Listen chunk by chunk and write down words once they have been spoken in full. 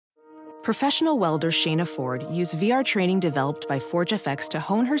Professional welder Shayna Ford used VR training developed by ForgeFX to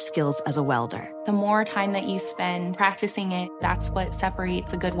hone her skills as a welder. The more time that you spend practicing it, that's what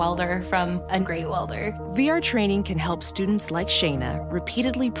separates a good welder from a great welder. VR training can help students like Shayna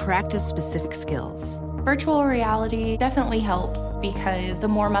repeatedly practice specific skills. Virtual reality definitely helps because the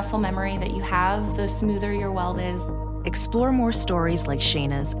more muscle memory that you have, the smoother your weld is. Explore more stories like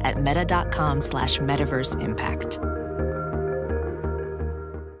Shayna's at meta.com/metaverseimpact.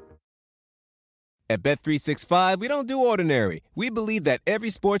 At Bet365, we don't do ordinary. We believe that every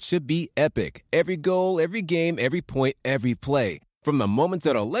sport should be epic. Every goal, every game, every point, every play. From the moments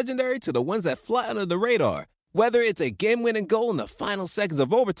that are legendary to the ones that fly under the radar. Whether it's a game-winning goal in the final seconds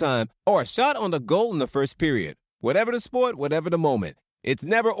of overtime or a shot on the goal in the first period. Whatever the sport, whatever the moment. It's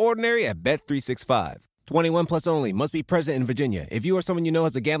never ordinary at Bet365. 21 plus only. Must be present in Virginia. If you or someone you know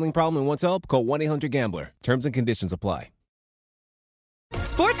has a gambling problem and wants help, call 1-800-GAMBLER. Terms and conditions apply.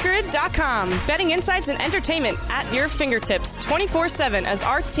 SportsGrid.com. Betting insights and entertainment at your fingertips 24/7 as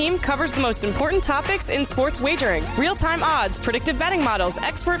our team covers the most important topics in sports wagering. Real-time odds, predictive betting models,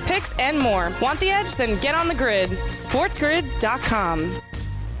 expert picks, and more. Want the edge? Then get on the grid. SportsGrid.com.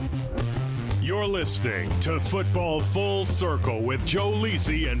 You're listening to Football Full Circle with Joe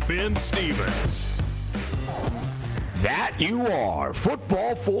Lisi and Ben Stevens. That you are.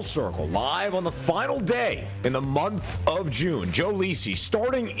 Football Full Circle, live on the final day in the month of June. Joe Lisi,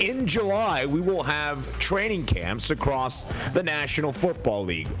 starting in July, we will have training camps across the National Football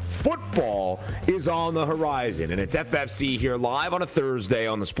League. Football is on the horizon, and it's FFC here live on a Thursday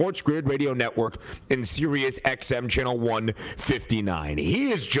on the Sports Grid Radio Network in Sirius XM Channel 159.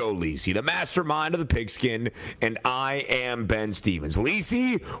 He is Joe Lisi, the mastermind of the Pigskin, and I am Ben Stevens.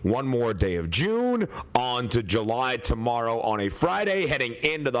 Lisi, one more day of June, on to July tomorrow on a Friday, heading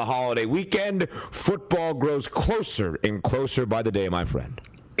into the holiday weekend. Football grows closer and closer by the day, my friend.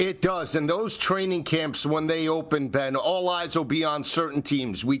 It does, and those training camps, when they open, Ben, all eyes will be on certain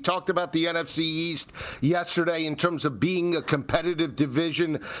teams. We talked about the NFC East yesterday in terms of being a competitive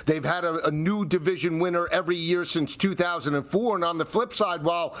division. They've had a new division winner every year since 2004, and on the flip side,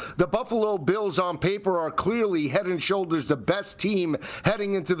 while the Buffalo Bills on paper are clearly head and shoulders the best team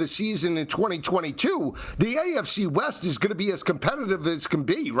heading into the season in 2022, the AFC West is going to be as competitive as can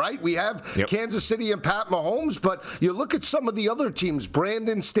be, right? We have Kansas City and Pat Mahomes, but you look at some of the other teams,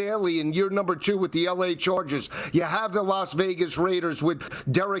 Brandon Staley in year number 2 with the LA Chargers. You have the Las Vegas Raiders with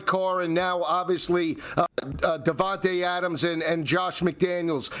Derek Carr and now obviously Davante Adams and Josh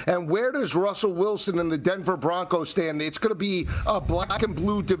McDaniels. And where does Russell Wilson and the Denver Broncos stand? It's going to be a black and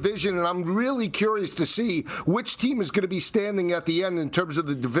blue division, and I'm really curious to see which team is going to be standing at the end in terms of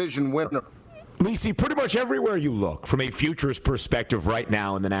the division winner. Lisi, pretty much everywhere you look, from a futures perspective right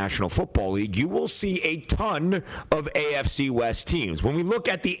now in the National Football League, you will see a ton of AFC West teams. When we look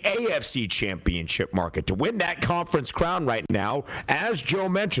at the AFC Championship market, to win that conference crown right now, as Joe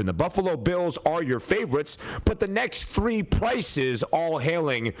mentioned, the Buffalo Bills are your favorites, but the next 3 prices all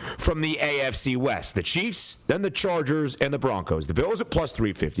hailing from the AFC West. The Chiefs, then the Chargers, and the Broncos. The Bills at plus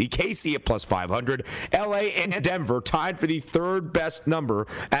 350, KC at plus 500, LA and Denver tied for the third best number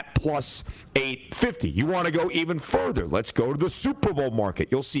at plus 850. You want to go even further? Let's go to the Super Bowl market.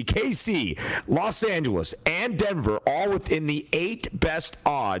 You'll see KC, Los Angeles, and Denver all within the 8 best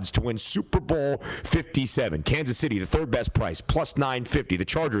odds to win Super Bowl 57. Kansas City, the third best price, plus 950. The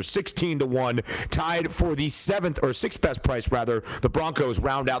Chargers, 16-1, tied for the 6th best price, rather. The Broncos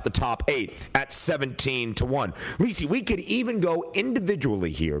round out the top 8 at 17-1. Lisi, we could even go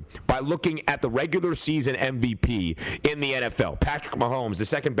individually here by looking at the regular season MVP in the NFL. Patrick Mahomes, the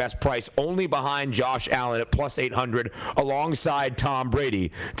second best price, only behind Josh Allen at plus 800, alongside Tom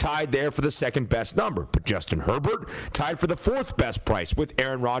Brady, tied there for the second best number. But Justin Herbert tied for the 4th best price with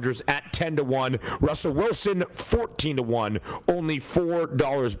Aaron Rodgers at 10-1. Russell Wilson 14-1, only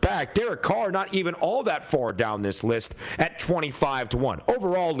 $4 back. Derek Carr not even all that far down this list at 25-1.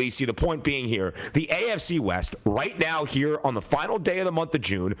 Overall, Lisi, the point being here, the AFC West right now here on the final day of the month of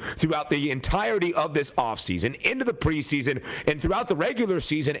June, throughout the entirety of this offseason, into the preseason, and throughout the regular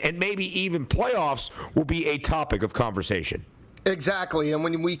season, and maybe even playoffs, will be a topic of conversation. Exactly, and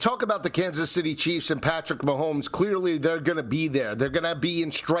when we talk about the Kansas City Chiefs and Patrick Mahomes, clearly they're going to be there. They're going to be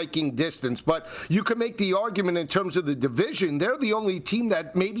in striking distance, but you can make the argument in terms of the division, they're the only team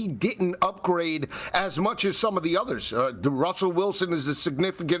that maybe didn't upgrade as much as some of the others. The Russell Wilson is a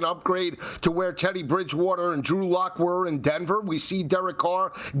significant upgrade to where Teddy Bridgewater and Drew Lock were in Denver. We see Derek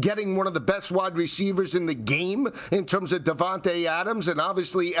Carr getting one of the best wide receivers in the game in terms of Davante Adams, and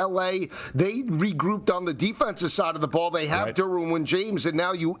obviously L.A., they regrouped on the defensive side of the ball. They have Derwin James, and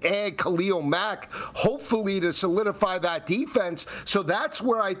now you add Khalil Mack, hopefully to solidify that defense. So that's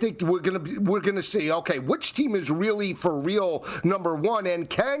where I think we're gonna see, okay, which team is really for real number one, and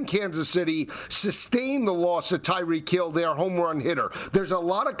can Kansas City sustain the loss of Tyreek Hill, their home run hitter? There's a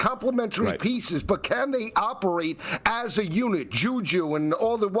lot of complementary pieces, but can they operate as a unit? Juju and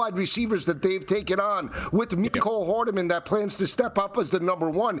all the wide receivers that they've taken on with Mecole Hardman that plans to step up as the number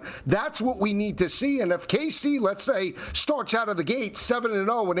one. That's what we need to see. And if KC, let's say, starts out of the gate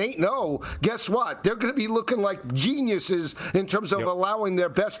 7-0 and 8-0, guess what? They're going to be looking like geniuses in terms of allowing their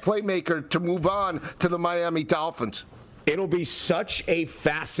best playmaker to move on to the Miami Dolphins. It'll be such a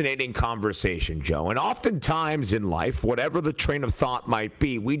fascinating conversation, Joe. And oftentimes in life, whatever the train of thought might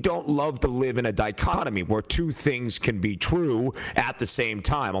be, we don't love to live in a dichotomy where two things can be true at the same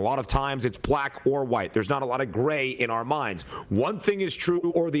time. A lot of times it's black or white. There's not a lot of gray in our minds. One thing is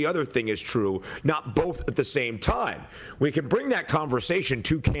true or the other thing is true, not both at the same time. We can bring that conversation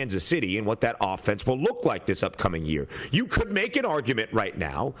to Kansas City and what that offense will look like this upcoming year. You could make an argument right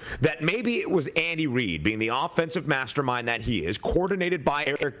now that maybe it was Andy Reid, being the offensive mastermind that he is, coordinated by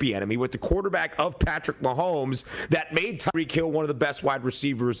Eric Bieniemy, with the quarterback of Patrick Mahomes, that made Tyreek Hill one of the best wide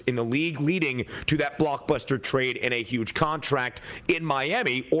receivers in the league, leading to that blockbuster trade and a huge contract in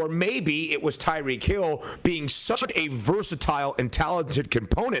Miami. Or maybe it was Tyreek Hill being such a versatile and talented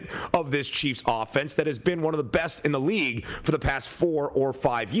component of this Chiefs offense that has been one of the best in the league for the past 4 or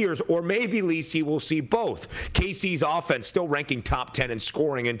 5 years. Or maybe, Lisi, will see both. KC's offense still ranking top 10 in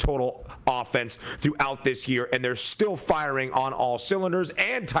scoring and total offense throughout this year, and they're still firing on all cylinders,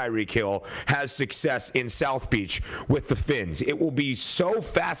 and Tyreek Hill has success in South Beach with the Finns. It will be so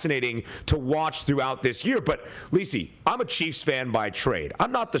fascinating to watch throughout this year. But, Lisi, I'm a Chiefs fan by trade.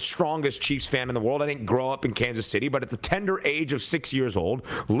 I'm not the strongest Chiefs fan in the world. I didn't grow up in Kansas City, but at the tender age of 6 years old,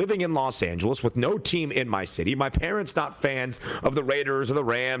 living in Los Angeles with no team in my city, my parents not fans of the Raiders or the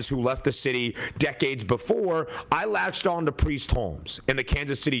Rams who left the city decades before, I latched on to Priest Holmes and the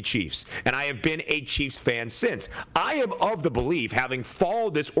Kansas City Chiefs, and I have been a Chiefs fan since. I am of the belief, having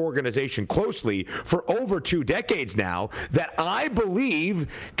followed this organization closely for over 2 decades now, that I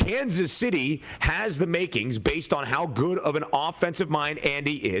believe Kansas City has the makings, based on how good of an offensive mind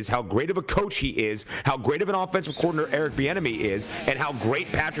Andy is, how great of a coach he is, how great of an offensive coordinator Eric Bieniemy is, and how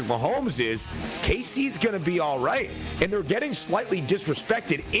great Patrick Mahomes is. KC's going to be all right. And they're getting slightly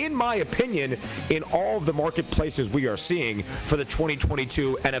disrespected, in my opinion, in all of the marketplaces we are seeing for the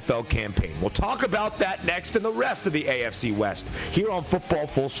 2022 NFL campaign. We'll talk about that next and the rest of the AFC West here on Football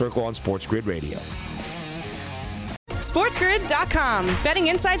Full Circle on Sports Grid Radio. SportsGrid.com. Betting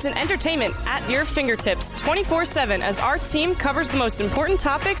insights and entertainment at your fingertips 24/7 as our team covers the most important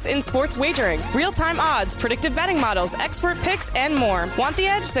topics in sports wagering. Real-time odds, predictive betting models, expert picks, and more. Want the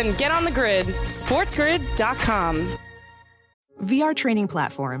edge? Then get on the grid. SportsGrid.com. VR training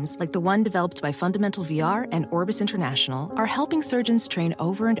platforms, like the one developed by Fundamental VR and Orbis International, are helping surgeons train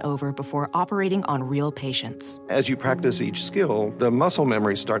over and over before operating on real patients. As you practice each skill, the muscle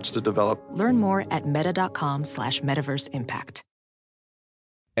memory starts to develop. Learn more at meta.com/metaverseimpact.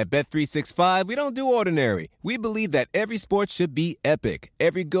 At Bet365, we don't do ordinary. We believe that every sport should be epic.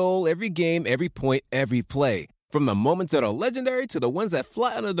 Every goal, every game, every point, every play. From the moments that are legendary to the ones that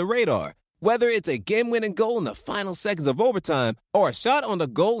fly under the radar. Whether it's a game-winning goal in the final seconds of overtime or a shot on the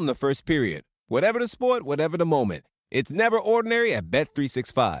goal in the first period. Whatever the sport, whatever the moment. It's never ordinary at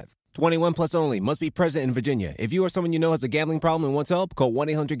Bet365. 21 plus only. Must be present in Virginia. If you or someone you know has a gambling problem and wants help, call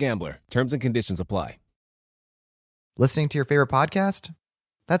 1-800-GAMBLER. Terms and conditions apply. Listening to your favorite podcast?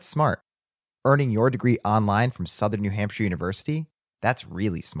 That's smart. Earning your degree online from Southern New Hampshire University? That's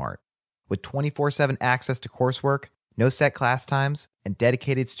really smart. With 24/7 access to coursework, no set class times, and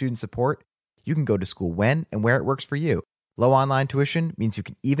dedicated student support, you can go to school when and where it works for you. Low online tuition means you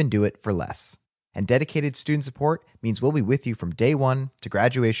can even do it for less. And dedicated student support means we'll be with you from day one to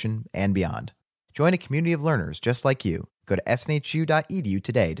graduation and beyond. Join a community of learners just like you. Go to snhu.edu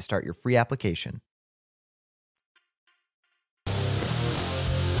today to start your free application.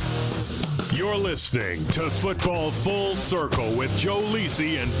 You're listening to Football Full Circle with Joe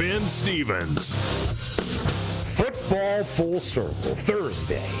Lisi and Ben Stevens. Football Full Circle,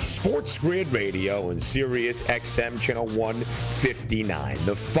 Thursday, Sports Grid Radio and Sirius XM Channel 159.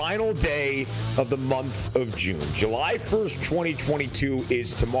 The final day of the month of June. July 1st, 2022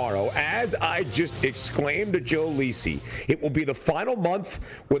 is tomorrow. As I just exclaimed to Joe Lisi, it will be the final month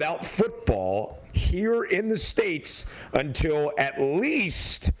without football here in the States until at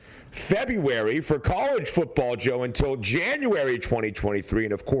least February for college football, Joe, until January 2023.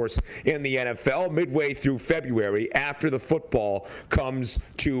 And, of course, in the NFL, midway through February, after the football comes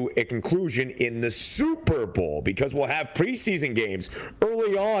to a conclusion in the Super Bowl, because we'll have preseason games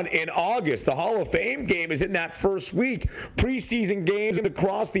early on in August. The Hall of Fame game is in that first week. Preseason games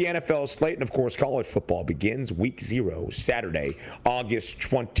across the NFL slate. And, of course, college football begins week 0, Saturday, August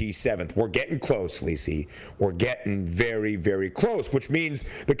 27th. We're getting close, Lisi. We're getting very, very close, which means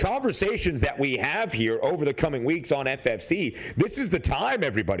the conversations that we have here over the coming weeks on FFC, this is the time,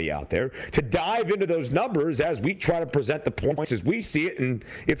 everybody out there, to dive into those numbers as we try to present the points as we see it. And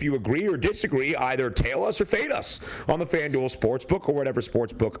if you agree or disagree, either tail us or fade us on the FanDuel Sportsbook or whatever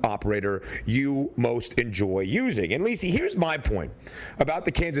sportsbook operator you most enjoy using. And Lisi, here's my point about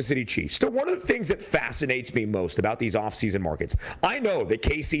the Kansas City Chiefs. So one of the things that fascinates me most about these offseason markets, I know that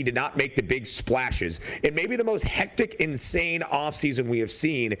KC did not make the big splashes in maybe the most hectic, insane offseason we have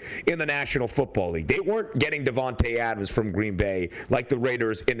seen in the National Football League. They weren't getting Devontae Adams from Green Bay like the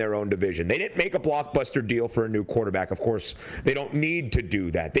Raiders in their own division. They didn't make a blockbuster deal for a new quarterback. Of course, they don't need to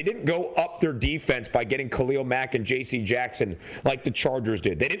do that. They didn't go up their defense by getting Khalil Mack and J.C. Jackson like the Chargers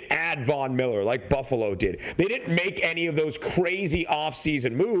did. They didn't add Von Miller like Buffalo did. They didn't make any of those crazy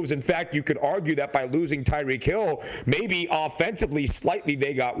offseason moves. In fact, you could argue that by losing Tyreek Hill, maybe offensively slightly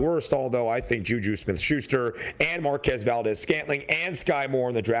they got worse, although I think Juju Smith-Schuster and Marquez Valdes-Scantling and Sky Moore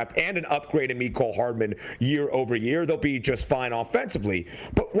in the draft and an upgrade in Mecole Hardman year over year, they'll be just fine offensively.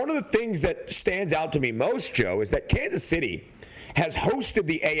 But one of the things that stands out to me most, Joe, is that Kansas City has hosted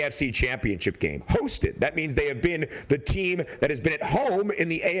the AFC Championship game. Hosted. That means they have been the team that has been at home in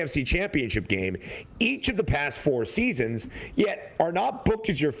the AFC Championship game each of the past 4 seasons, yet are not booked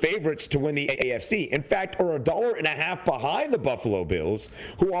as your favorites to win the AFC. In fact, are $1.50 behind the Buffalo Bills,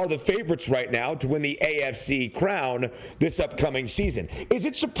 who are the favorites right now to win the AFC crown this upcoming season. Is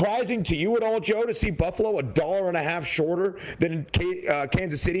it surprising to you at all, Joe, to see Buffalo $1.50 shorter than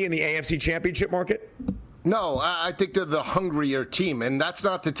Kansas City in the AFC Championship market? No, I think they're the hungrier team, and that's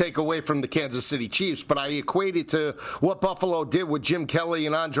not to take away from the Kansas City Chiefs, but I equate it to what Buffalo did with Jim Kelly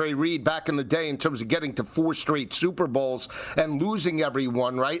and Andre Reed back in the day in terms of getting to 4 straight Super Bowls and losing every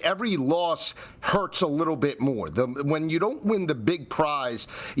one, right? Every loss hurts a little bit more. When you don't win the big prize,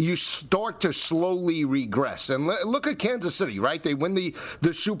 you start to slowly regress. And look at Kansas City, right? They win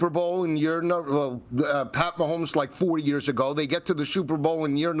the Super Bowl in year Pat Mahomes like 4 years ago. They get to the Super Bowl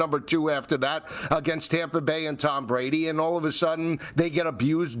in year number 2 after that against Tampa Bay and Tom Brady, and all of a sudden they get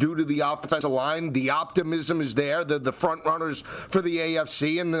abused due to the offensive line. The optimism is there. They're the front runners for the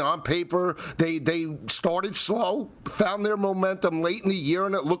AFC, and on paper they started slow, found their momentum late in the year,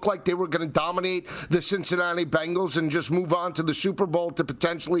 and it looked like they were going to dominate the Cincinnati Bengals and just move on to the Super Bowl to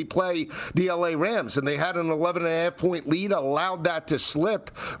potentially play the LA Rams. And they had an 11.5-point lead, allowed that to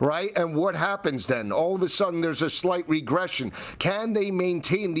slip, right? And what happens then? All of a sudden there's a slight regression. Can they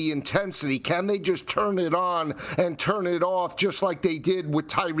maintain the intensity? Can they just turn it on and turn it off just like they did with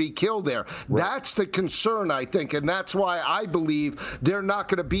Tyreek Hill there? Right. That's the concern, I think, and that's why I believe they're not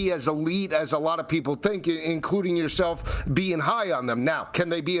going to be as elite as a lot of people think, including yourself being high on them. Now, can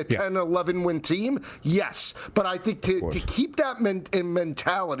they be a 10, 11 win team? Yes, but I think to keep that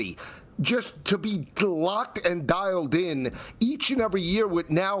mentality, just to be locked and dialed in each and every year with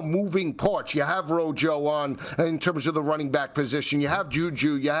now moving parts. You have Rojo on in terms of the running back position. You have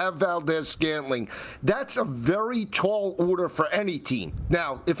Juju. You have Valdes-Scantling. That's a very tall order for any team.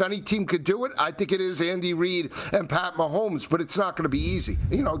 Now, if any team could do it, I think it is Andy Reid and Pat Mahomes, but it's not going to be easy.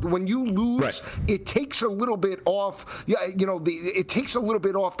 You know, when you lose, it takes a little bit off, it takes a little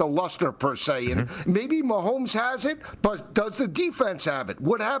bit off the luster per se. And maybe Mahomes has it, but does the defense have it?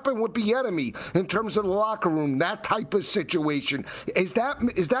 What happened with Bieniemy in terms of the locker room, that type of situation? Is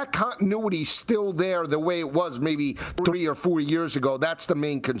that continuity still there the way it was maybe 3 or 4 years ago? That's the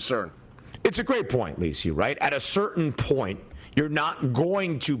main concern. It's a great point, Lisi, right? At a certain point, you're not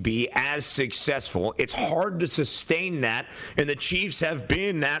going to be as successful. It's hard to sustain that, and the Chiefs have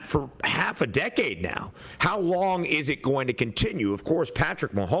been that for half a decade now. How long is it going to continue? Of course,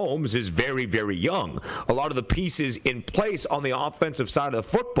 Patrick Mahomes is very, very young. A lot of the pieces in place on the offensive side of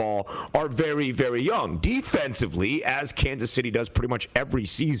the football are very, very young. Defensively, as Kansas City does pretty much every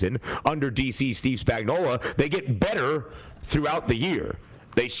season under DC Steve Spagnuolo, they get better throughout the year.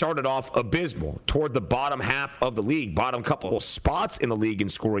 They started off abysmal toward the bottom half of the league, bottom couple of spots in the league in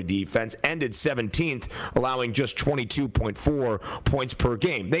scoring defense, ended 17th, allowing just 22.4 points per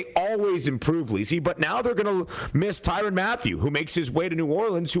game. They always improve, Lisi, but now they're going to miss Tyrann Mathieu, who makes his way to New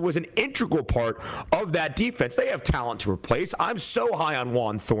Orleans, who was an integral part of that defense. They have talent to replace. I'm so high on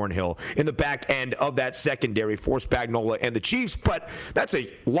Juan Thornhill in the back end of that secondary for Spagnuolo and the Chiefs, but that's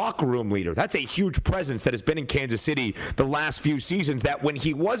a locker room leader. That's a huge presence that has been in Kansas City the last few seasons, that when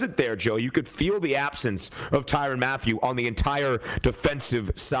he wasn't there, Joe, you could feel the absence of Tyrann Mathieu on the entire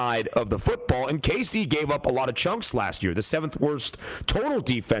defensive side of the football. And KC gave up a lot of chunks last year. The 7th worst total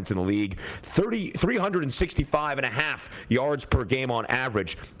defense in the league, 365.5 yards per game on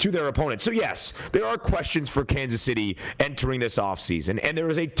average to their opponents. So yes, there are questions for Kansas City entering this offseason, and there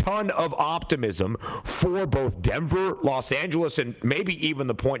is a ton of optimism for both Denver, Los Angeles, and maybe even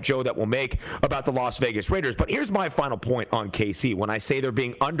the point, Joe, that we'll make about the Las Vegas Raiders. But here's my final point on KC when I say they're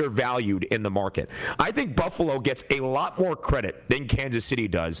being undervalued in the market. I think Buffalo gets a lot more credit than Kansas City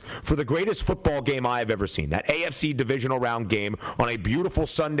does for the greatest football game I have ever seen. That AFC divisional round game on a beautiful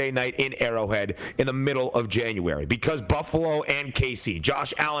Sunday night in Arrowhead in the middle of January. Because Buffalo and KC,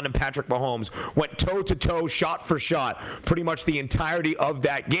 Josh Allen and Patrick Mahomes, went toe-to-toe, shot for shot, pretty much the entirety of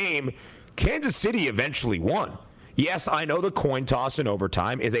that game. Kansas City eventually won. Yes, I know the coin toss in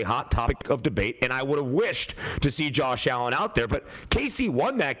overtime is a hot topic of debate, and I would have wished to see Josh Allen out there, but KC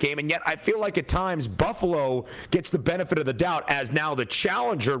won that game, and yet I feel like at times Buffalo gets the benefit of the doubt as now the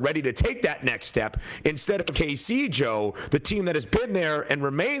challenger ready to take that next step instead of KC, Joe, the team that has been there and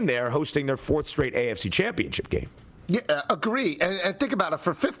remained there, hosting their 4th straight AFC Championship game. Yeah, agree. And think about it.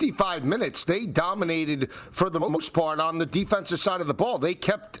 For 55 minutes, they dominated for the most part on the defensive side of the ball. They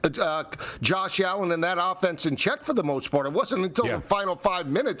kept Josh Allen and that offense in check for the most part. It wasn't until the final 5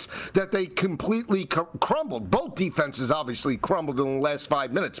 minutes that they completely crumbled. Both defenses obviously crumbled in the last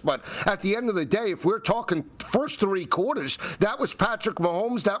 5 minutes. But at the end of the day, if we're talking first 3 quarters, that was Patrick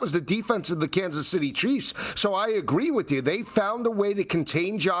Mahomes. That was the defense of the Kansas City Chiefs. So I agree with you. They found a way to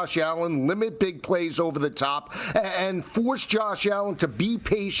contain Josh Allen, limit big plays over the top, and force Josh Allen to be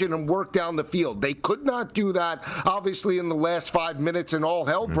patient and work down the field. They could not do that, obviously, in the last 5 minutes, and all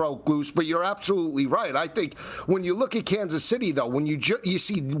hell broke loose, but you're absolutely right. I think when you look at Kansas City, though, when you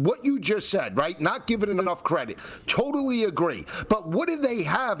see what you just said, right, not giving enough credit, totally agree. But what did they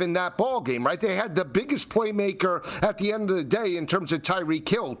have in that ball game, right? They had the biggest playmaker at the end of the day in terms of Tyreek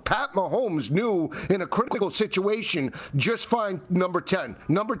Hill. Pat Mahomes knew in a critical situation, just find number 10.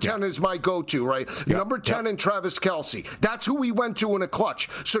 Number 10 is my go-to, right? Number 10 and Travis Kelce. That's who he went to in a clutch.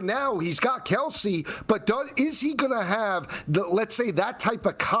 So now he's got Kelce, but is he going to have, let's say, that type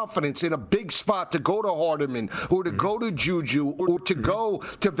of confidence in a big spot to go to Hardeman or to go to Juju or to go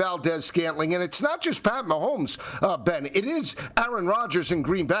to Valdez-Scantling? And it's not just Pat Mahomes, Ben. It is Aaron Rodgers in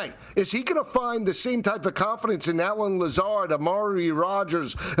Green Bay. Is he going to find the same type of confidence in Allen Lazard, Amari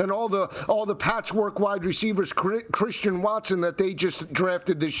Rodgers, and all the patchwork wide receivers, Christian Watson, that they just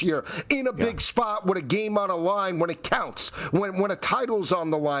drafted this year, in a big spot with a game on a line when it counts, when a title's on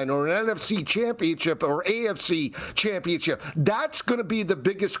the line, or an NFC championship or AFC championship? That's going to be the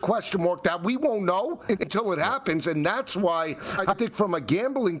biggest question mark that we won't know until it happens. And that's why I think from a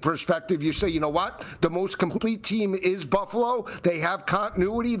gambling perspective, you say, you know what? The most complete team is Buffalo. They have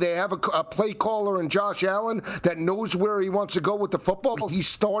continuity. They have a play caller in Josh Allen that knows where he wants to go with the football. He's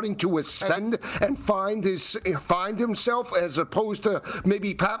starting to ascend and find himself, as opposed to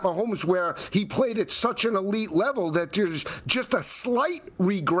maybe Pat Mahomes, where he played at such an elite level that there's just a slight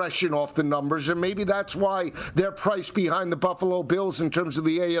regression off the numbers, and maybe that's why they're priced behind the Buffalo Bills in terms of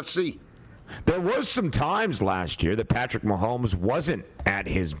the AFC. There was some times last year that Patrick Mahomes wasn't at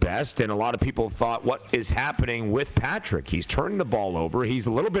his best, and a lot of people thought, what is happening with Patrick? He's turning the ball over. He's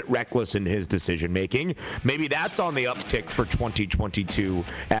a little bit reckless in his decision-making. Maybe that's on the uptick for 2022.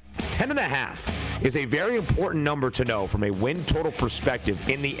 10.5 is a very important number to know from a win total perspective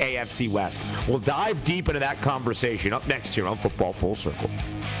in the AFC West. We'll dive deep into that conversation up next here on Football Full Circle.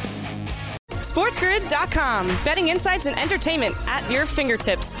 SportsGrid.com. Betting insights and entertainment at your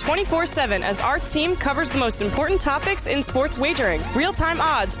fingertips 24/7 as our team covers the most important topics in sports wagering. Real-time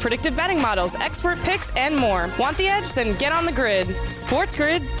odds, predictive betting models, expert picks, and more. Want the edge? Then get on the grid.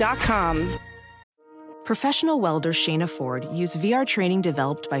 SportsGrid.com. Professional welder Shayna Ford used VR training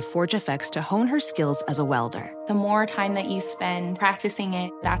developed by ForgeFX to hone her skills as a welder. The more time that you spend practicing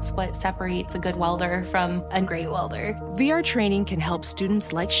it, that's what separates a good welder from a great welder. VR training can help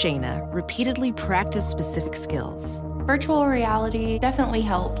students like Shayna repeatedly practice specific skills. Virtual reality definitely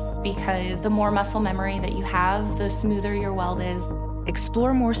helps because the more muscle memory that you have, the smoother your weld is.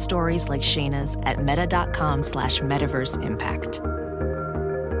 Explore more stories like Shayna's at meta.com/metaverseimpact.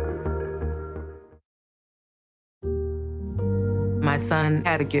 My son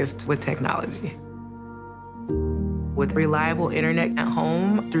had a gift with technology. With reliable internet at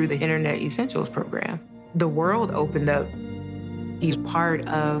home through the Internet Essentials program, the world opened up. He's part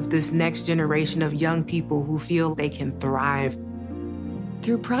of this next generation of young people who feel they can thrive.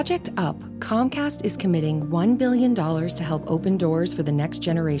 Through Project UP, Comcast is committing $1 billion to help open doors for the next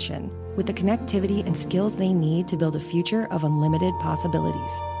generation with the connectivity and skills they need to build a future of unlimited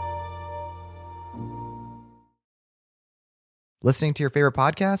possibilities. Listening to your favorite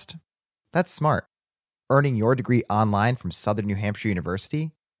podcast? That's smart. Earning your degree online from Southern New Hampshire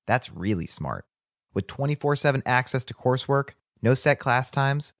University? That's really smart. With 24/7 access to coursework, no set class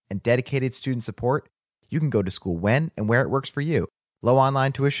times, and dedicated student support, you can go to school when and where it works for you. Low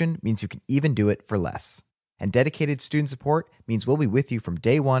online tuition means you can even do it for less. And dedicated student support means we'll be with you from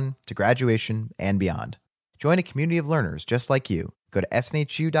day one to graduation and beyond. Join a community of learners just like you. Go to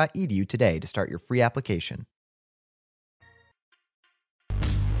snhu.edu today to start your free application.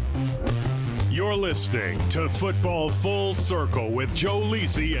 You're listening to Football Full Circle with Joe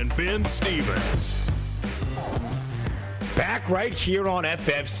Lisi and Ben Stevens. Back right here on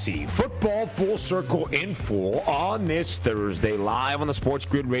FFC, Football Full Circle in full on this Thursday, live on the Sports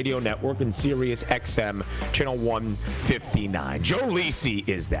Grid Radio Network and Sirius XM Channel 159. Joe Lisi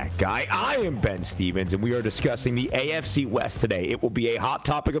is that guy. I am Ben Stevens, and we are discussing the AFC West today. It will be a hot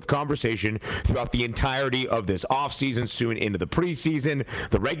topic of conversation throughout the entirety of this offseason, soon into the preseason,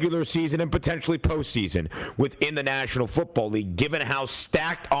 the regular season, and potentially postseason within the National Football League, given how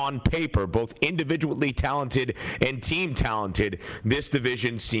stacked on paper, both individually talented and team talented, this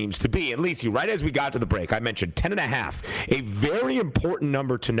division seems to be. And Lisi, right as we got to the break, I mentioned 10.5, a very important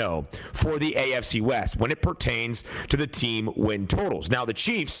number to know for the AFC West when it pertains to the team win totals. Now, the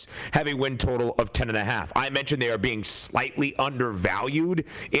Chiefs have a win total of 10.5. I mentioned they are being slightly undervalued,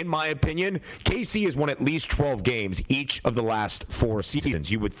 in my opinion. KC has won at least 12 games each of the last 4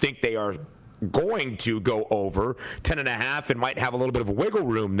 seasons. You would think they are going to go over 10.5 and might have a little bit of wiggle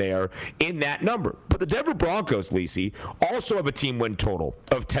room there in that number. But the Denver Broncos, Lisi, also have a team win total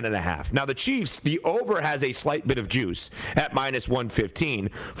of 10.5. Now, the Chiefs, the over has a slight bit of juice at minus 115.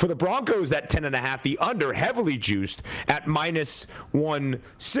 For the Broncos, that 10.5, the under heavily juiced at minus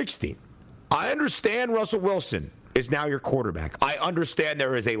 160. I understand Russell Wilson is now your quarterback. I understand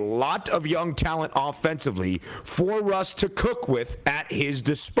there is a lot of young talent offensively for Russ to cook with at his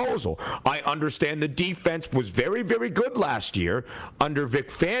disposal. I understand the defense was very, very good last year under Vic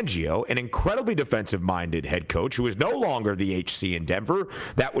Fangio, an incredibly defensive-minded head coach who is no longer the HC in Denver.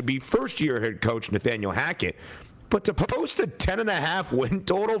 That would be first-year head coach Nathaniel Hackett. But to post a 10.5 win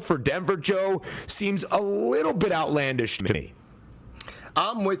total for Denver, Joe, seems a little bit outlandish to me.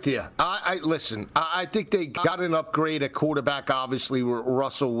 I'm with you. Listen, I think they got an upgrade at quarterback, obviously, with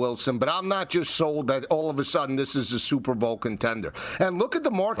Russell Wilson, but I'm not just sold that all of a sudden this is a Super Bowl contender. And look at the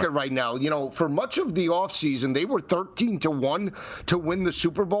market right now. You know, for much of the offseason, they were 13-1 to win the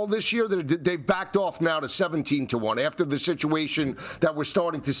Super Bowl this year. They've backed off now to 17-1 after the situation that we're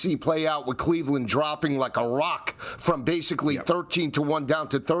starting to see play out with Cleveland dropping like a rock from basically 13-1 down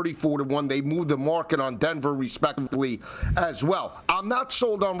to 34-1. They moved the market on Denver, respectively, as well. I'm not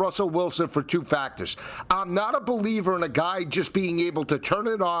sold on Russell Wilson for 2 factors. I'm not a believer in a guy just being able to turn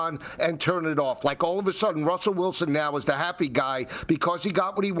it on and turn it off. Like all of a sudden, Russell Wilson now is the happy guy because he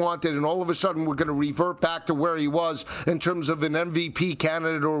got what he wanted, and all of a sudden we're going to revert back to where he was in terms of an MVP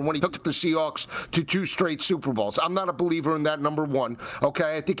candidate or when he took the Seahawks to 2 straight Super Bowls. I'm not a believer in that, number one.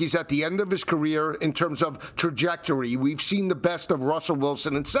 Okay, I think he's at the end of his career in terms of trajectory. We've seen the best of Russell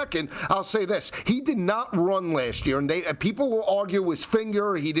Wilson. And second, I'll say this. He did not run last year, and people will argue his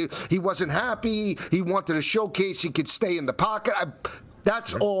finger. He wasn't happy. He wanted to showcase he could stay in the pocket.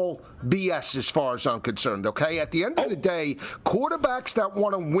 That's all BS as far as I'm concerned, okay? At the end of the day, quarterbacks that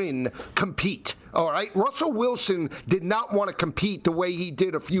want to win compete, all right? Russell Wilson did not want to compete the way he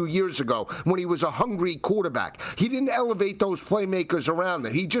did a few years ago when he was a hungry quarterback. He didn't elevate those playmakers around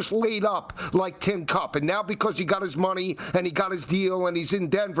him. He just laid up like Tin Cup. And now because he got his money and he got his deal and he's in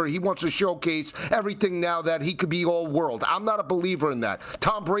Denver, he wants to showcase everything now that he could be all world. I'm not a believer in that.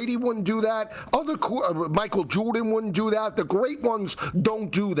 Tom Brady wouldn't do that. Michael Jordan wouldn't do that. The great ones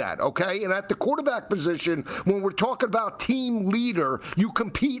don't do that, okay? And at the quarterback position, when we're talking about team leader, you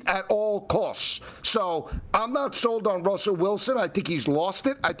compete at all costs. So I'm not sold on Russell Wilson. I think he's lost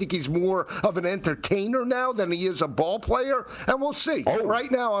it. I think he's more of an entertainer now than he is a ball player. And we'll see. Right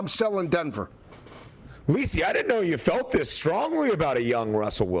now, I'm selling Denver. Lisi, I didn't know you felt this strongly about a young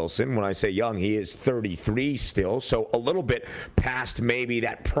Russell Wilson. When I say young, he is 33 still, so a little bit past maybe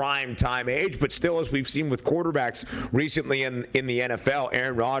that prime time age, but still, as we've seen with quarterbacks recently in the NFL,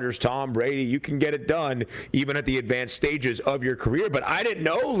 Aaron Rodgers, Tom Brady, you can get it done even at the advanced stages of your career. But I didn't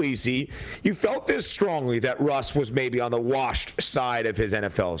know, Lisi, you felt this strongly that Russ was maybe on the washed side of his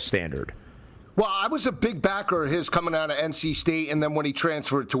NFL standard. Well, I was a big backer of his coming out of NC State, and then when he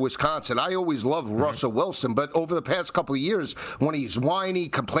transferred to Wisconsin. I always loved Russell Wilson, but over the past couple of years, when he's whiny,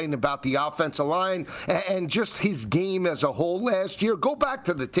 complaining about the offensive line, and just his game as a whole last year, go back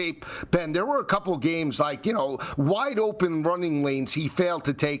to the tape, Ben, there were a couple of games like, wide open running lanes, he failed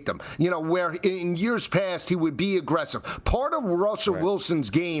to take them, where in years past he would be aggressive. Part of Russell Wilson's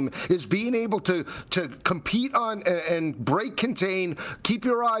game is being able to compete on and break, contain, keep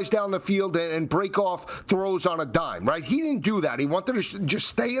your eyes down the field, and break off throws on a dime, right? He didn't do that. He wanted to just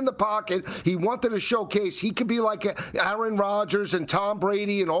stay in the pocket. He wanted to showcase he could be like Aaron Rodgers and Tom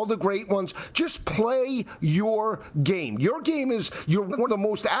Brady and all the great ones. Just play your game. Your game is you're one of the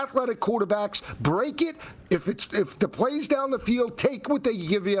most athletic quarterbacks. Break it. If the play's down the field, take what they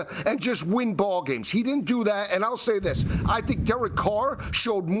give you and just win ball games. He didn't do that, and I'll say this. I think Derek Carr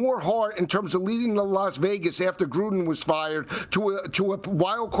showed more heart in terms of leading to Las Vegas after Gruden was fired to a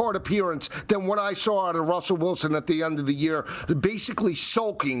wild card appearance than what I saw out of Russell Wilson at the end of the year, basically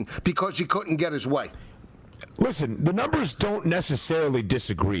sulking because he couldn't get his way. Listen, the numbers don't necessarily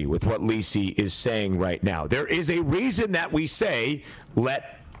disagree with what Lisi is saying right now. There is a reason that we say,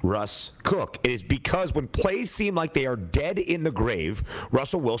 let Russ cook. It is because when plays seem like they are dead in the grave,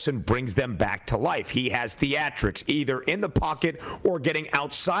 Russell Wilson brings them back to life. He has theatrics, either in the pocket or getting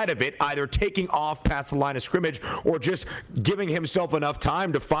outside of it, either taking off past the line of scrimmage or just giving himself enough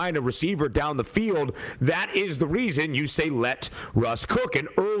time to find a receiver down the field. That is the reason you say let Russ cook. And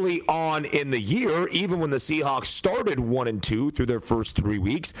early on in the year, even when the Seahawks started 1-2 through their first 3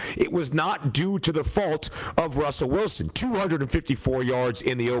 weeks, it was not due to the fault of Russell Wilson. 254 yards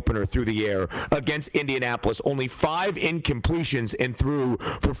in the opener through the air against Indianapolis. Only 5 incompletions and threw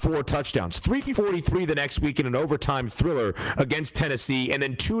for 4 touchdowns. 343 the next week in an overtime thriller against Tennessee, and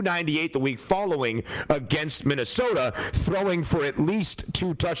then 298 the week following against Minnesota, throwing for at least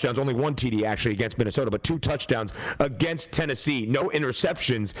 2 touchdowns. Only 1 TD actually against Minnesota, but 2 touchdowns against Tennessee. No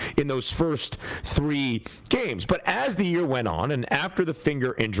interceptions in those first 3 games. But as the year went on, and after the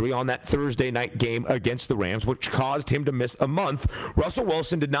finger injury on that Thursday night game against the Rams, which caused him to miss a month, Russell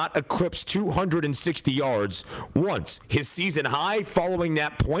Wilson did not eclipse 260 yards once. His season high following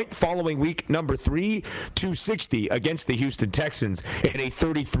that point, following week number 3, 260 against the Houston Texans in a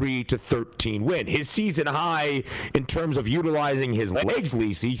 33-13 win. His season high in terms of utilizing his legs,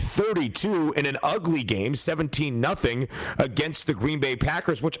 Lisi, 32 in an ugly game, 17-0 against the Green Bay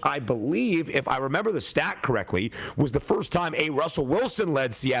Packers, which I believe, if I remember the stat correctly, was the first time a Russell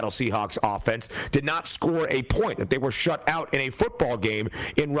Wilson-led Seattle Seahawks offense did not score a point, that they were shut out in a football game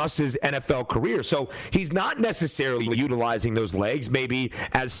in Russ's NFL career. So he's not necessarily utilizing those legs maybe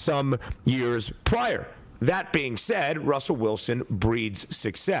as some years prior. That being said, Russell Wilson breeds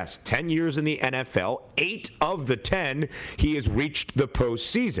success. 10 years in the NFL, 8 of the 10, he has reached the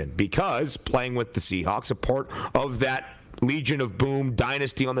postseason because playing with the Seahawks, a part of that Legion of Boom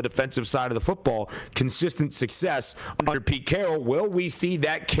dynasty on the defensive side of the football, consistent success under Pete Carroll. Will we see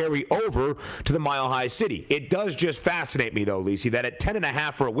that carry over to the Mile High City? It does just fascinate me, though, Lisi, that at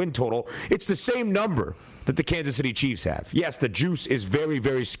 10.5 for a win total, it's the same number that the Kansas City Chiefs have. Yes, the juice is very,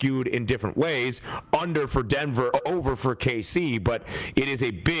 very skewed in different ways. Under for Denver, over for KC, but it is a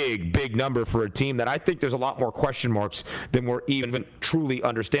big, big number for a team that I think there's a lot more question marks than we're even truly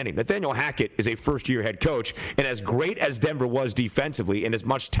understanding. Nathaniel Hackett is a first-year head coach, and as great as Denver was defensively and as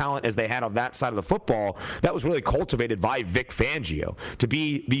much talent as they had on that side of the football, that was really cultivated by Vic Fangio to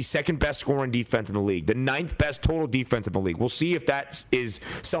be the second-best scoring defense in the league, the 9th best total defense in the league. We'll see if that is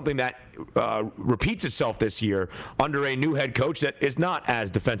something that repeats itself this year under a new head coach that is not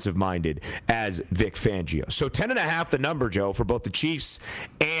as defensive-minded as Vic Fangio. So 10.5 the number, Joe, for both the Chiefs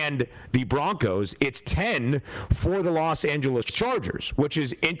and the Broncos. It's 10 for the Los Angeles Chargers, which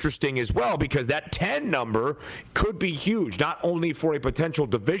is interesting as well because that 10 number could be huge, not only for a potential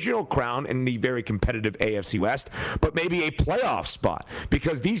divisional crown in the very competitive AFC West, but maybe a playoff spot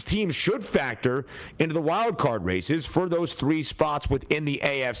because these teams should factor into the wild card races for those 3 spots within the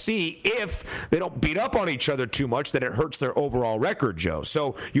AFC if they don't beat up on each other too much that it hurts their overall record, Joe.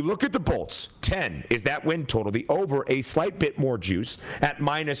 So you look at the Bolts, 10 is that win total, the over a slight bit more juice at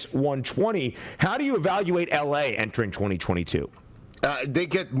 -120. How do you evaluate LA entering 2022? They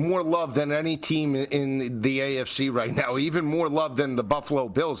get more love than any team in the AFC right now, even more love than the Buffalo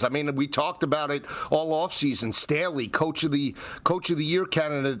Bills. I mean, we talked about it all offseason. Staley, coach of the year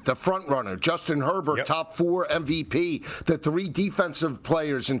candidate, the front runner. Justin Herbert, top 4 MVP. The 3 defensive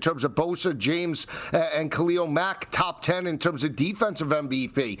players in terms of Bosa, James, and Khalil Mack, top 10 in terms of defensive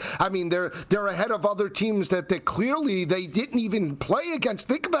MVP. I mean, they're ahead of other teams that clearly they didn't even play against.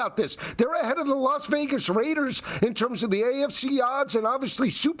 Think about this. They're ahead of the Las Vegas Raiders in terms of the AFC odds and obviously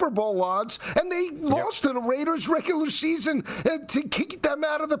Super Bowl odds, and they lost to the Raiders regular season to kick them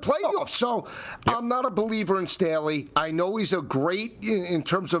out of the playoffs. So I'm not a believer in Staley. I know he's a great, in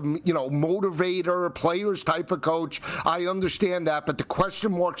terms of, motivator, players type of coach. I understand that, but the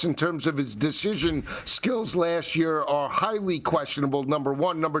question marks in terms of his decision skills last year are highly questionable, number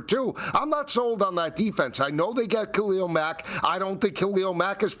one. Number two, I'm not sold on that defense. I know they got Khalil Mack. I don't think Khalil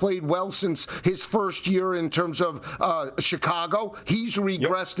Mack has played well since his first year in terms of Chicago. He's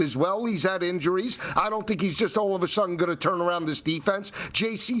regressed as well. He's had injuries. I don't think he's just all of a sudden going to turn around this defense.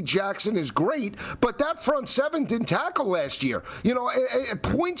 J.C. Jackson is great, but that front seven didn't tackle last year. At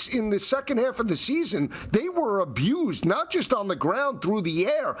points in the second half of the season, they were abused, not just on the ground, through the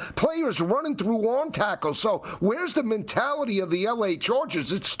air. Players running through on tackles. So where's the mentality of the L.A.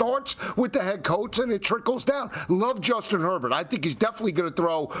 Chargers? It starts with the head coach and it trickles down. Love Justin Herbert. I think he's definitely going to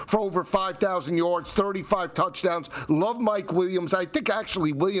throw for over 5,000 yards, 35 touchdowns. Love Mike Williams. I think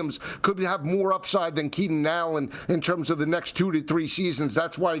actually Williams could have more upside than Keenan Allen in terms of the next 2 to 3 seasons.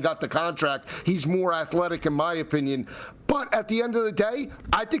 That's why he got the contract. He's more athletic in my opinion. But at the end of the day,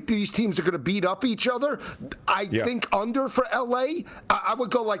 I think these teams are going to beat up each other. I think under for L.A., I would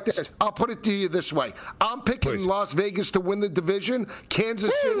go like this. I'll put it to you this way. I'm picking Las Vegas to win the division,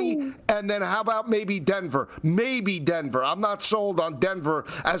 Kansas City, and then how about maybe Denver? Maybe Denver. I'm not sold on Denver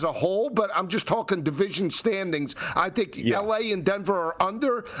as a whole, but I'm just talking division standings. I think L.A. and Denver are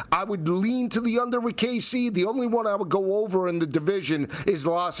under. I would lean to the under with KC. The only one I would go over in the division is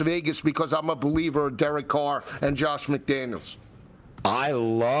Las Vegas because I'm a believer of Derek Carr and Josh McDaniels. I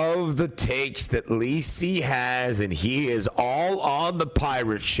love the takes that Lisi has, and he is all on the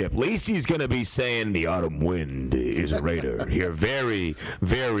pirate ship. Lisi's going to be saying the autumn wind is a Raider here very,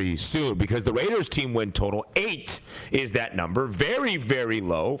 very soon because the Raiders team win total 8 is that number. Very, very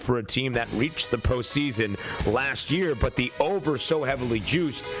low for a team that reached the postseason last year, but the over so heavily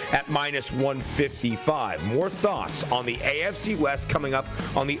juiced at minus 155. More thoughts on the AFC West coming up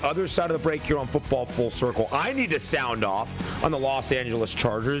on the other side of the break here on Football Full Circle. I need to sound off on the Los Angeles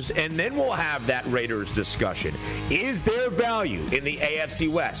Chargers, and then we'll have that Raiders discussion. Is there value in the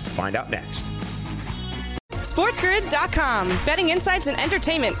AFC West? Find out next. SportsGrid.com. Betting insights and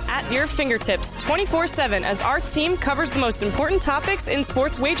entertainment at your fingertips 24/7 as our team covers the most important topics in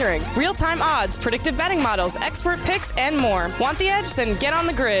sports wagering. Real-time odds, predictive betting models, expert picks, and more. Want the edge? Then get on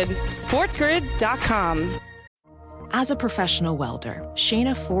the grid. SportsGrid.com. As a professional welder,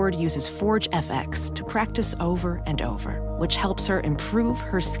 Shayna Ford uses Forge FX to practice over and over, which helps her improve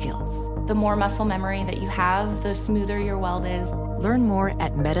her skills. The more muscle memory that you have, the smoother your weld is. Learn more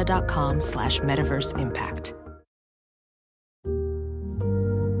at meta.com/metaverse impact.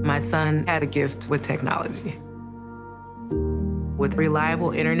 My son had a gift with technology. With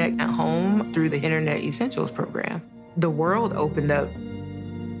reliable internet at home through the Internet Essentials program, the world opened up.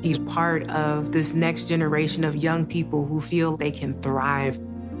 He's part of this next generation of young people who feel they can thrive.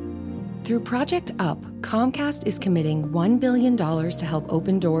 Through Project UP, Comcast is committing $1 billion to help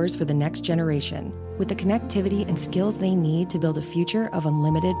open doors for the next generation with the connectivity and skills they need to build a future of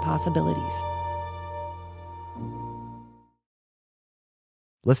unlimited possibilities.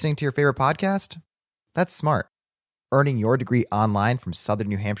 Listening to your favorite podcast? That's smart. Earning your degree online from Southern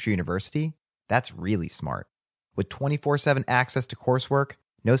New Hampshire University? That's really smart. With 24/7 access to coursework,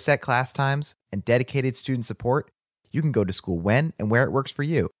 no set class times, and dedicated student support, you can go to school when and where it works for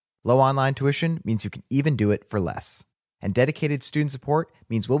you. Low online tuition means you can even do it for less. And dedicated student support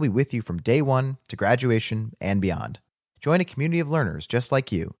means we'll be with you from day one to graduation and beyond. Join a community of learners just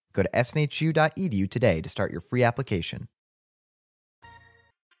like you. Go to snhu.edu today to start your free application.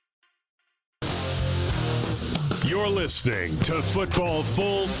 You're listening to Football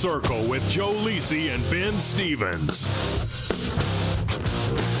Full Circle with Joe Lisi and Ben Stevens.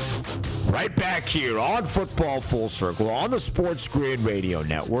 Right back here on Football Full Circle on the Sports Grid Radio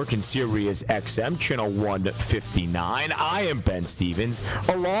Network and Sirius XM, channel 159. I am Ben Stevens,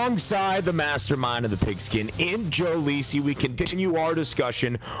 alongside the mastermind of the Pigskin in Joe Lisi. We continue our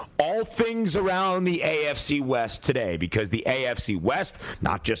discussion, all things around the AFC West today, because the AFC West,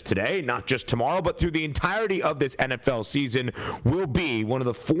 not just today, not just tomorrow, but through the entirety of this NFL season, will be one of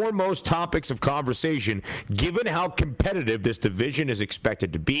the foremost topics of conversation, given how competitive this division is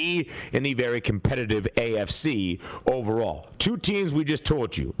expected to be in the very competitive AFC overall. Two teams we just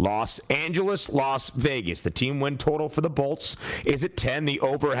told you, Los Angeles, Las Vegas. The team win total for the Bolts is at 10. The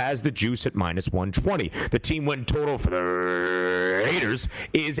over has the juice at minus 120. The team win total for the Raiders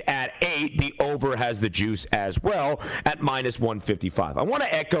is at 8. The over has the juice as well at minus 155. I want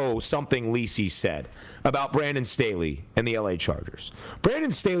to echo something Lisi said about Brandon Staley and the LA Chargers. Brandon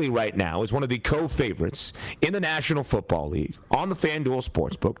Staley right now is one of the co-favorites in the National Football League on the FanDuel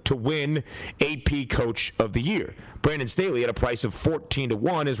Sportsbook to win AP Coach of the Year. Brandon Staley at a price of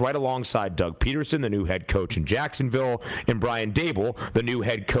 14-1 is right alongside Doug Peterson, the new head coach in Jacksonville, and Brian Daboll, the new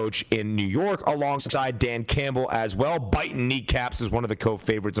head coach in New York, alongside Dan Campbell as well. Biting kneecaps is one of the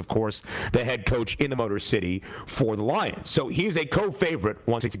co-favorites, of course, the head coach in the Motor City for the Lions. So he is a co-favorite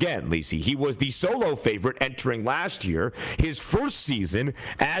once again, Lisi. He was the solo favorite entering last year, his first season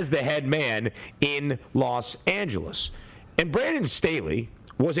as the head man in Los Angeles. And Brandon Staley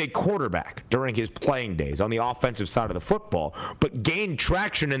was a quarterback during his playing days on the offensive side of the football, but gained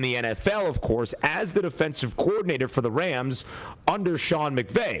traction in the NFL, of course, as the defensive coordinator for the Rams under Sean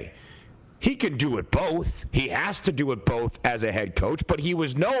McVay. He can do it both. He has to do it both as a head coach, but he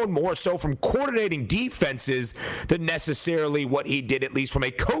was known more so from coordinating defenses than necessarily what he did, at least from a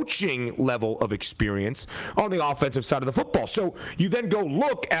coaching level of experience on the offensive side of the football. So you then go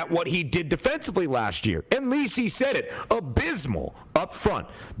look at what he did defensively last year. And Lisi said it, abysmal up front.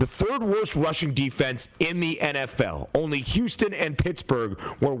 The third worst rushing defense in the NFL. Only Houston and Pittsburgh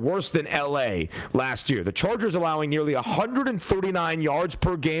were worse than LA last year. The Chargers allowing nearly 139 yards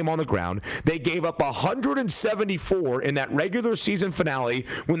per game on the ground. They gave up 174 in that regular season finale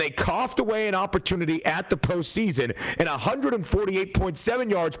when they coughed away an opportunity at the postseason, and 148.7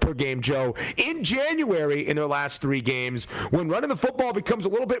 yards per game, Joe, in January in their last 3 games when running the football becomes a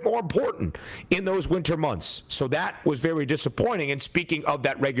little bit more important in those winter months. So that was very disappointing. And speaking of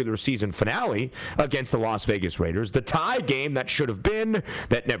that regular season finale against the Las Vegas Raiders, the tie game that should have been,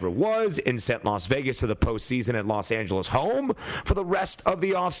 that never was, and sent Las Vegas to the postseason at Los Angeles home for the rest of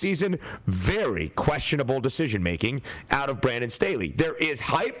the offseason. Very questionable decision-making out of Brandon Staley. There is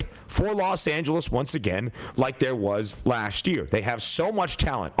hype for Los Angeles once again, like there was last year. They have so much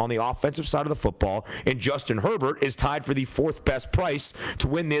talent on the offensive side of the football, and Justin Herbert is tied for the 4th best price to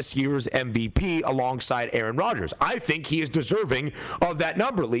win this year's MVP alongside Aaron Rodgers. I think he is deserving of that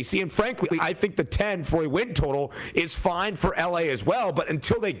number, Lisi, and frankly, I think the 10 for a win total is fine for LA as well, but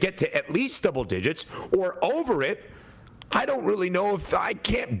until they get to at least double digits or over it, I don't really know if I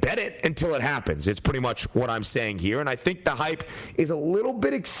can't bet it until it happens. It's pretty much what I'm saying here, and I think the hype is a little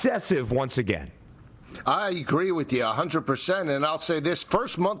bit excessive once again. I agree with you 100%, and I'll say this,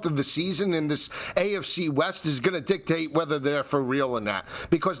 first month of the season in this AFC West is going to dictate whether they're for real or not,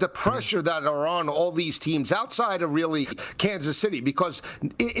 because the pressure that are on all these teams outside of really Kansas City, because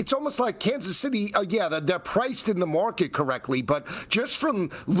it's almost like Kansas City, they're priced in the market correctly, but just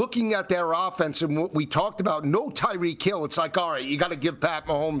from looking at their offense and what we talked about, no Tyreek Hill, it's like, all right, you got to give Pat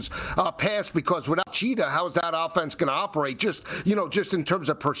Mahomes a pass, because without Cheetah, how's that offense going to operate, just in terms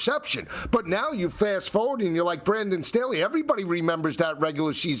of perception. But now you fast forward and you're like Brandon Staley. Everybody remembers that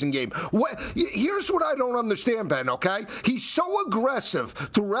regular season game. Here's what I don't understand, Ben, okay? He's so aggressive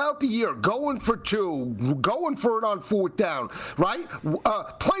throughout the year, going for 2, going for it on 4th down, right?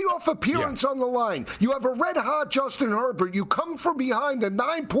 Playoff appearance on the line. You have a red-hot Justin Herbert. You come from behind a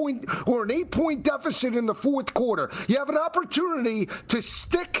 9-point or an 8-point deficit in the 4th quarter. You have an opportunity to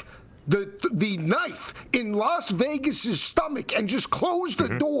stick the knife in Las Vegas's stomach and just close the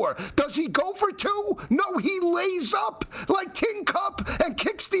door. Does he go for 2? No, he lays up like Tin Cup and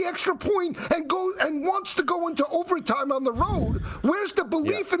kicks the extra point and wants to go into overtime on the road. Where's the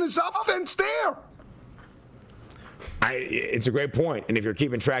belief in his offense there? It's a great point, and if you're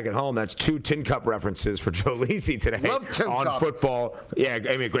keeping track at home, that's 2 Tin Cup references for Joe Lisi today on football. Yeah,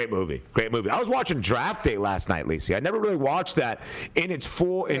 I mean, great movie. I was watching Draft Day last night, Lisi. I never really watched that in its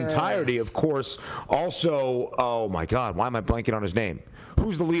full entirety. Of course, also, oh my God, why am I blanking on his name?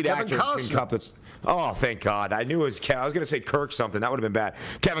 Who's the lead actor in Tin Cup? Oh, thank God. I knew it was I was going to say Kirk something. That would have been bad.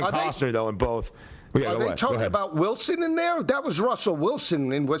 Kevin Costner, though, in both. Are they talking about Wilson in there? That was Russell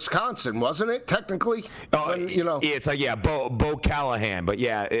Wilson in Wisconsin, wasn't it, technically? It's like, Bo Callahan. But,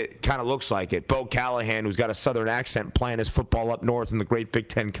 it kind of looks like it. Bo Callahan, who's got a Southern accent, playing his football up north in the Great Big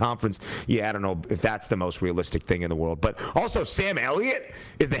Ten Conference. Yeah, I don't know if that's the most realistic thing in the world. But also, Sam Elliott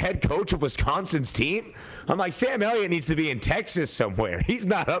is the head coach of Wisconsin's team. I'm like, Sam Elliott needs to be in Texas somewhere. He's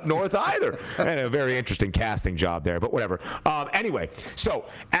not up north either. And a very interesting casting job there, but whatever. Anyway, so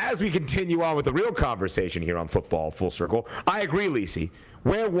as we continue on with the real conversation here on Football Full Circle, I agree, Lisi.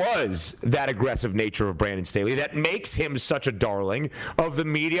 Where was that aggressive nature of Brandon Staley that makes him such a darling of the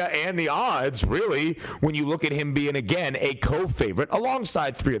media and the odds, really, when you look at him being, again, a co-favorite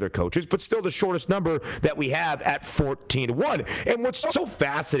alongside three other coaches, but still the shortest number that we have at 14-1. And what's so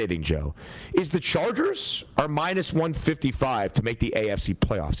fascinating, Joe, is the Chargers are minus 155 to make the AFC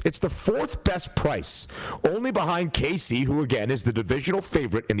playoffs. It's the fourth best price, only behind KC, who, again, is the divisional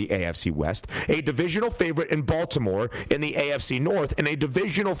favorite in the AFC West, a divisional favorite in Baltimore in the AFC North, and a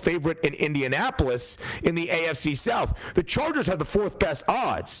divisional favorite in Indianapolis in the AFC South. The Chargers have the fourth best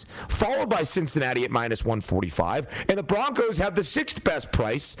odds, followed by Cincinnati at minus 145, and the Broncos have the sixth best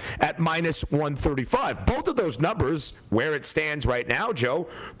price at minus 135. Both of those numbers, where it stands right now, Joe,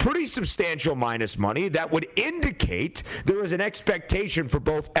 pretty substantial minus money that would indicate there is an expectation for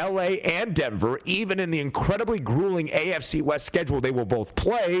both LA and Denver, even in the incredibly grueling AFC West schedule they will both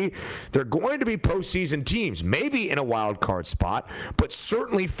play. They're going to be postseason teams, maybe in a wild card spot, but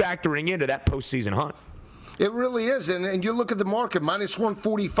certainly factoring into that postseason hunt. It really is. And you look at the market, minus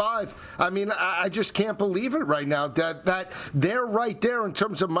 145. I mean, I just can't believe it right now that they're right there in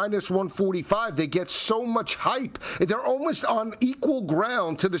terms of minus 145. They get so much hype. They're almost on equal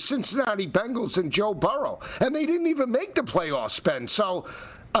ground to the Cincinnati Bengals and Joe Burrow. And they didn't even make the playoffs, Ben. So,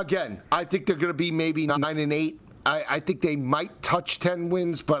 again, I think they're going to be maybe 9-8. I think they might touch 10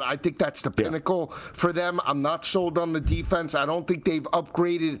 wins, but I think that's the pinnacle for them. I'm not sold on the defense. I don't think they've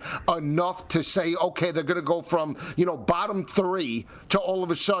upgraded enough to say, okay, they're going to go from, bottom three to all of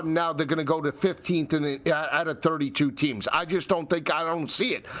a sudden now they're going to go to 15th out of 32 teams. I just don't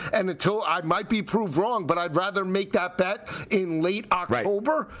see it. And until I might be proved wrong, but I'd rather make that bet in late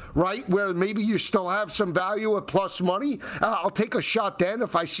October, right, where maybe you still have some value at plus money. I'll take a shot then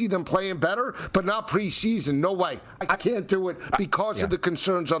if I see them playing better, but not preseason. No way. I can't do it because of the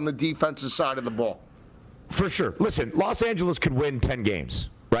concerns on the defensive side of the ball. For sure. Listen, Los Angeles could win 10 games,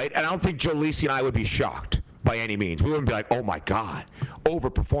 right? And I don't think Joe Lisi and I would be shocked by any means. We wouldn't be like, oh, my God,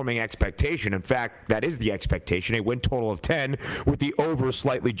 overperforming expectation. In fact, that is the expectation, a win total of 10 with the over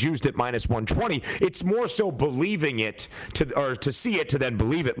slightly juiced at minus 120. It's more so believing it to see it to then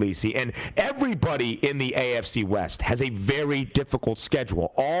believe it, Lisi. And everybody in the AFC West has a very difficult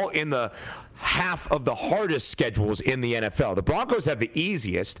schedule, all in the half of the hardest schedules in the NFL. The Broncos have the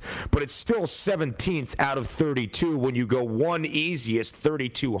easiest, but it's still 17th out of 32 when you go one easiest,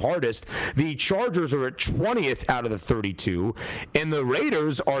 32 hardest. The Chargers are at 20th out of the 32, and the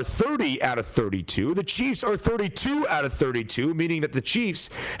Raiders are 30 out of 32. The Chiefs are 32 out of 32, meaning that the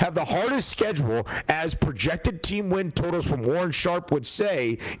Chiefs have the hardest schedule as projected team win totals from Warren Sharp would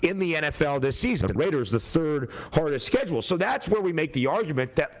say in the NFL this season. The Raiders, the third hardest schedule. So that's where we make the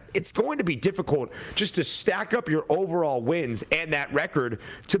argument that it's going to be difficult just to stack up your overall wins and that record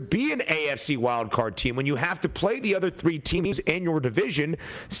to be an AFC wildcard team when you have to play the other three teams in your division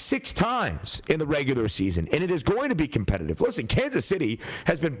 6 times in the regular season. And it is going to be competitive. Listen, Kansas City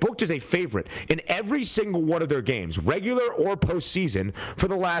has been booked as a favorite in every single one of their games, regular or postseason, for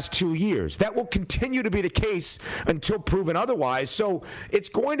the last 2 years. That will continue to be the case until proven otherwise. So it's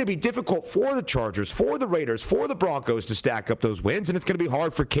going to be difficult for the Chargers, for the Raiders, for the Broncos to stack up those wins, and it's going to be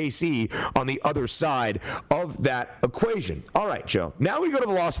hard for KC on the other side of that equation. All right, Joe. Now we go to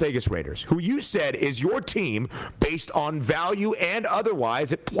the Las Vegas Raiders, who you said is your team based on value and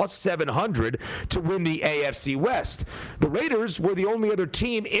otherwise at plus 700 to win the AFC West. The Raiders were the only other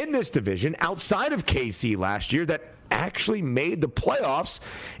team in this division outside of KC last year that actually made the playoffs.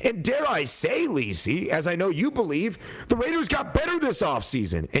 And dare I say, Lisi, as I know you believe, the Raiders got better this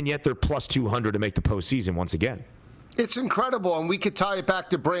offseason, and yet they're plus 200 to make the postseason once again. It's incredible, and we could tie it back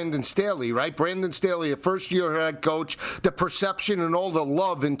to Brandon Staley, right? Brandon Staley, a first-year head coach, the perception and all the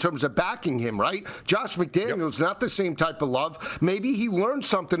love in terms of backing him, right? Josh McDaniels, not the same type of love. Maybe he learned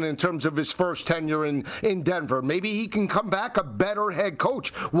something in terms of his first tenure in Denver. Maybe he can come back a better head coach.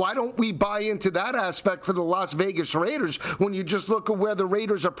 Why don't we buy into that aspect for the Las Vegas Raiders when you just look at where the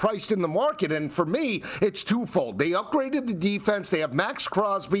Raiders are priced in the market? And for me, it's twofold. They upgraded the defense. They have Max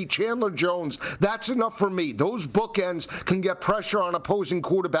Crosby, Chandler Jones. That's enough for me. Those bookends ends, can get pressure on opposing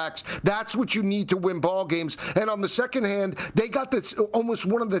quarterbacks. That's what you need to win ball games. And on the second hand, they got this almost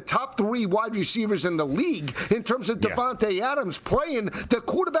one of the top 3 wide receivers in the league in terms of Davante Adams playing. The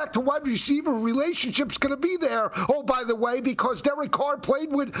quarterback to wide receiver relationship's going to be there. Oh, by the way, because Derek Carr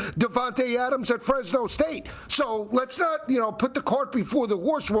played with Davante Adams at Fresno State. So let's not, put the cart before the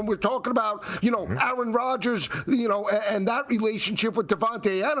horse when we're talking about, Aaron Rodgers, and that relationship with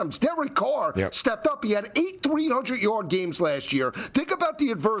Davante Adams. Derek Carr stepped up. He had 8 300-yard games last year. Think about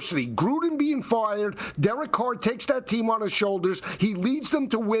the adversity. Gruden being fired. Derek Carr takes that team on his shoulders. He leads them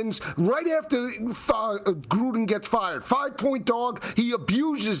to wins right after Gruden gets fired. 5-point dog. He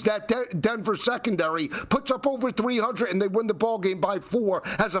abuses that Denver secondary, puts up over 300, and they win the ball game by 4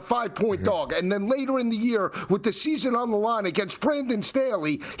 as a 5-point dog. And then later in the year, with the season on the line against Brandon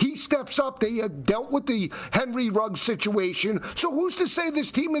Staley, he steps up. They had dealt with the Henry Ruggs situation. So who's to say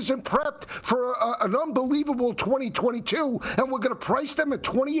this team isn't prepped for an unbelievable 2022, and we're going to price them at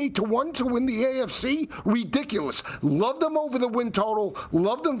 28-1 to win the AFC? Ridiculous. Love them over the win total.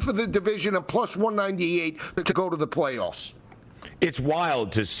 Love them for the division and plus 198 to go to the playoffs. It's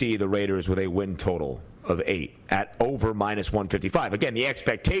wild to see the Raiders with a win total of 8 at over -155. Again, the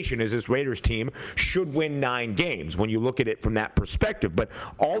expectation is this Raiders team should win 9 games when you look at it from that perspective. But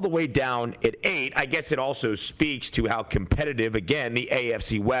all the way down at 8, I guess it also speaks to how competitive, again, the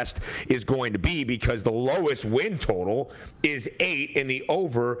AFC West is going to be, because the lowest win total is 8 and the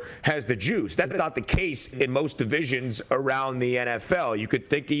over has the juice. That's not the case in most divisions around the NFL. You could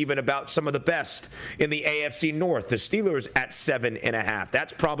think even about some of the best in the AFC North. The Steelers at 7.5.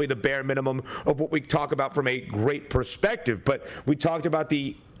 That's probably the bare minimum of what we talk about from a great perspective. But we talked about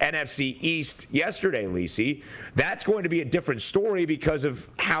the NFC East yesterday, Lisi. That's going to be a different story because of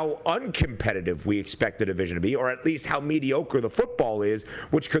how uncompetitive we expect the division to be, or at least how mediocre the football is,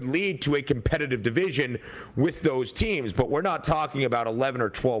 which could lead to a competitive division with those teams. But we're not talking about 11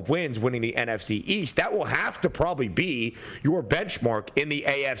 or 12 wins winning the NFC East. That will have to probably be your benchmark in the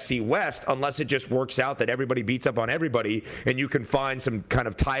AFC West, unless it just works out that everybody beats up on everybody and you can find some kind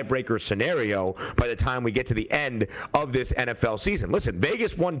of tiebreaker scenario by the time we get to the end of this NFL season. Listen,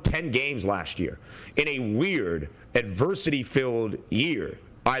 Vegas won 10 games last year in a weird, adversity-filled year,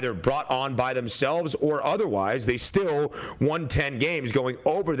 either brought on by themselves or otherwise. They still won 10 games, going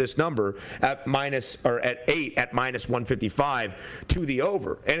over this number at 8 at -155 to the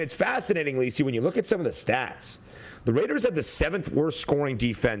over. And it's fascinating, Lisi, when you look at some of the stats. The Raiders had the 7th worst scoring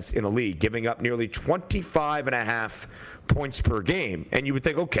defense in the league, giving up nearly 25.5 points per game. And you would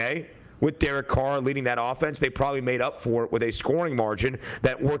think, okay, with Derek Carr leading that offense, they probably made up for it with a scoring margin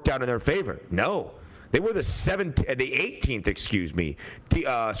that worked out in their favor. No. They were the 18th,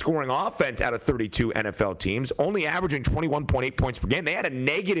 scoring offense out of 32 NFL teams, only averaging 21.8 points per game. They had a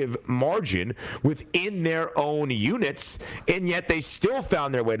negative margin within their own units, and yet they still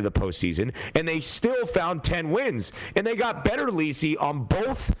found their way to the postseason, and they still found 10 wins. And they got better, Lisi, on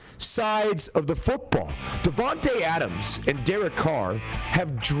both sides of the football. Davante Adams and Derek Carr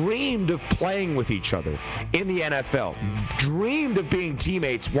have dreamed of playing with each other in the NFL, dreamed of being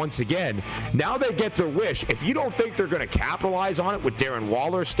teammates once again. Now they get their wish. If you don't think they're going to capitalize on it with Darren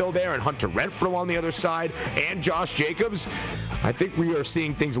Waller still there and Hunter Renfrow on the other side and Josh Jacobs, I think we are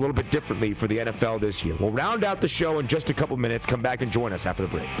seeing things a little bit differently for the NFL this year. We'll round out the show in just a couple minutes. Come back and join us after the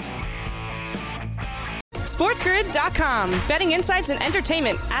break. SportsGrid.com. Betting insights and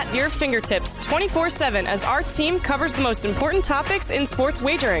entertainment at your fingertips 24/7 as our team covers the most important topics in sports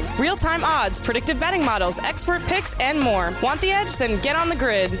wagering. Real-time odds, predictive betting models, expert picks, and more. Want the edge? Then get on the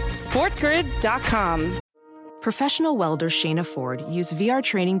grid. SportsGrid.com. Professional welder Shayna Ford used VR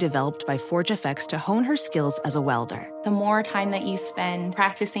training developed by ForgeFX to hone her skills as a welder. The more time that you spend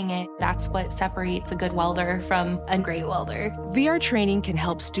practicing it, that's what separates a good welder from a great welder. VR training can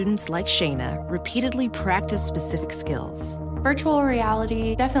help students like Shayna repeatedly practice specific skills. Virtual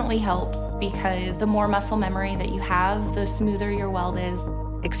reality definitely helps because the more muscle memory that you have, the smoother your weld is.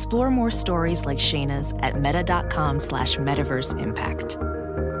 Explore more stories like Shayna's at meta.com/metaverseimpact.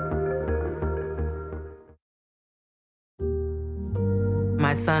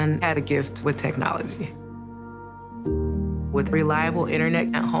 My son had a gift with technology. With reliable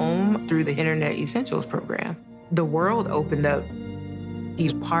internet at home through the Internet Essentials program, the world opened up.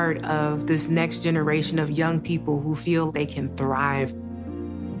 He's part of this next generation of young people who feel they can thrive.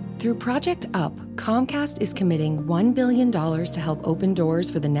 Through Project UP, Comcast is committing $1 billion to help open doors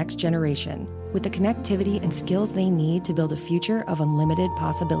for the next generation with the connectivity and skills they need to build a future of unlimited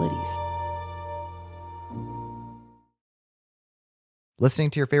possibilities. Listening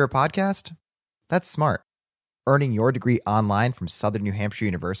to your favorite podcast? That's smart. Earning your degree online from Southern New Hampshire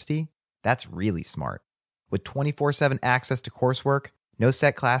University? That's really smart. With 24/7 access to coursework, no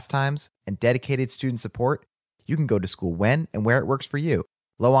set class times, and dedicated student support, you can go to school when and where it works for you.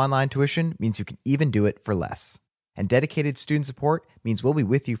 Low online tuition means you can even do it for less. And dedicated student support means we'll be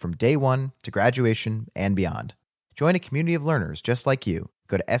with you from day one to graduation and beyond. Join a community of learners just like you.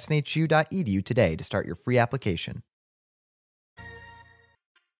 Go to snhu.edu today to start your free application.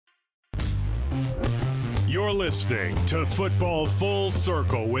 You're listening to Football Full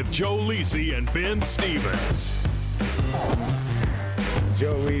Circle with Joe Lisi and Ben Stevens.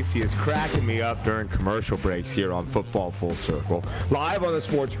 Joe Lisi is cracking me up during commercial breaks here on Football Full Circle, live on the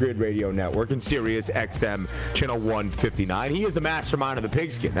Sports Grid Radio Network and Sirius XM Channel 159. He is the mastermind of the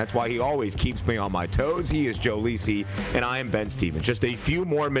pigskin. That's why he always keeps me on my toes. He is Joe Lisi, and I am Ben Stevens. Just a few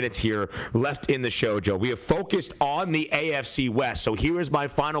more minutes here left in the show, Joe. We have focused on the AFC West, so here is my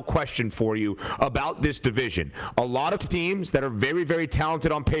final question for you about this division. A lot of teams that are very, very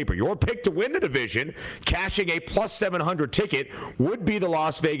talented on paper. Your pick to win the division, cashing a plus 700 ticket, would be the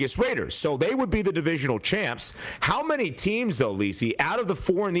Las Vegas Raiders. So they would be the divisional champs. How many teams, though, Lisi, out of the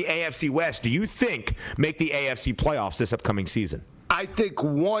four in the AFC West, do you think make the AFC playoffs this upcoming season? I think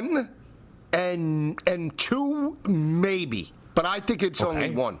one and two, maybe. But I think it's only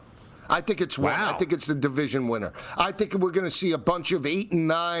one. I think it's one. I think it's the division winner. I think we're going to see a bunch of 8 and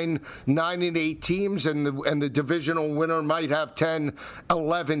 9, 9 and 8 teams, and the divisional winner might have 10,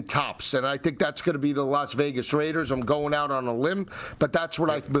 11 tops. And I think that's going to be the Las Vegas Raiders. I'm going out on a limb, but that's what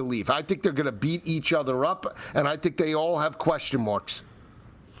I believe. I think they're going to beat each other up, and I think they all have question marks.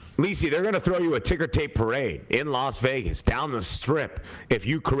 Lisi, they're going to throw you a ticker tape parade in Las Vegas, down the Strip, if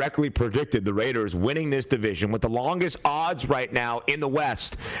you correctly predicted the Raiders winning this division with the longest odds right now in the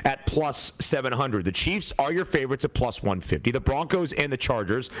West at plus 700. The Chiefs are your favorites at plus 150. The Broncos and the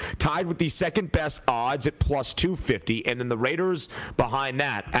Chargers tied with the second best odds at plus 250, and then the Raiders behind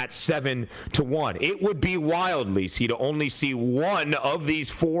that at 7-1. It would be wild, Lisi, to only see one of these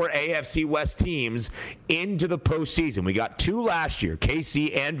four AFC West teams into the postseason. We got two last year,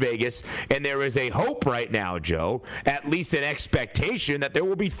 KC and Vegas, and there is a hope right now, Joe, at least an expectation that there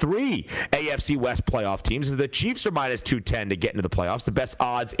will be three AFC West playoff teams. The Chiefs are minus 210 to get into the playoffs, the best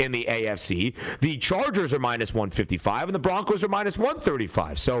odds in the AFC. The Chargers are minus 155, and the Broncos are minus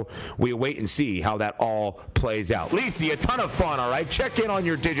 135. So we wait and see how that all plays out. Lisi, a ton of fun, all right? Check in on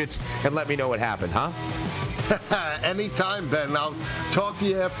your digits and let me know what happened, huh? Anytime, Ben. I'll talk to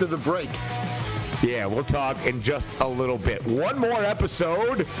you after the break. Yeah, we'll talk in just a little bit. One more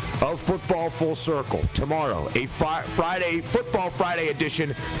episode of Football Full Circle tomorrow, a Football Friday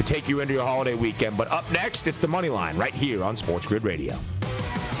edition to take you into your holiday weekend. But up next, it's the Money Line right here on Sports Grid Radio.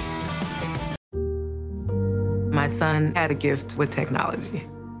 My son had a gift with technology.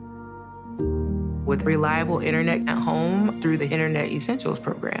 With reliable internet at home through the Internet Essentials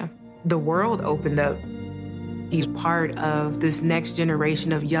program, the world opened up. He's part of this next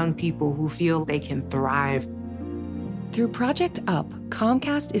generation of young people who feel they can thrive. Through Project UP,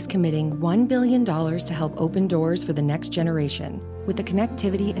 Comcast is committing $1 billion to help open doors for the next generation with the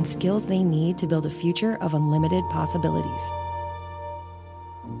connectivity and skills they need to build a future of unlimited possibilities.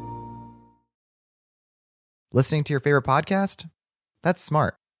 Listening to your favorite podcast? That's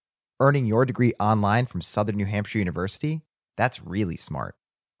smart. Earning your degree online from Southern New Hampshire University? That's really smart.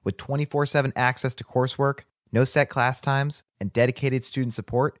 With 24/7 access to coursework, no set class times, and dedicated student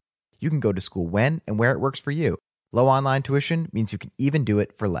support, you can go to school when and where it works for you. Low online tuition means you can even do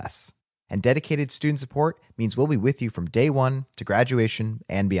it for less. And dedicated student support means we'll be with you from day one to graduation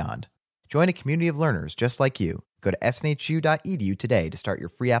and beyond. Join a community of learners just like you. Go to snhu.edu today to start your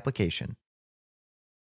free application.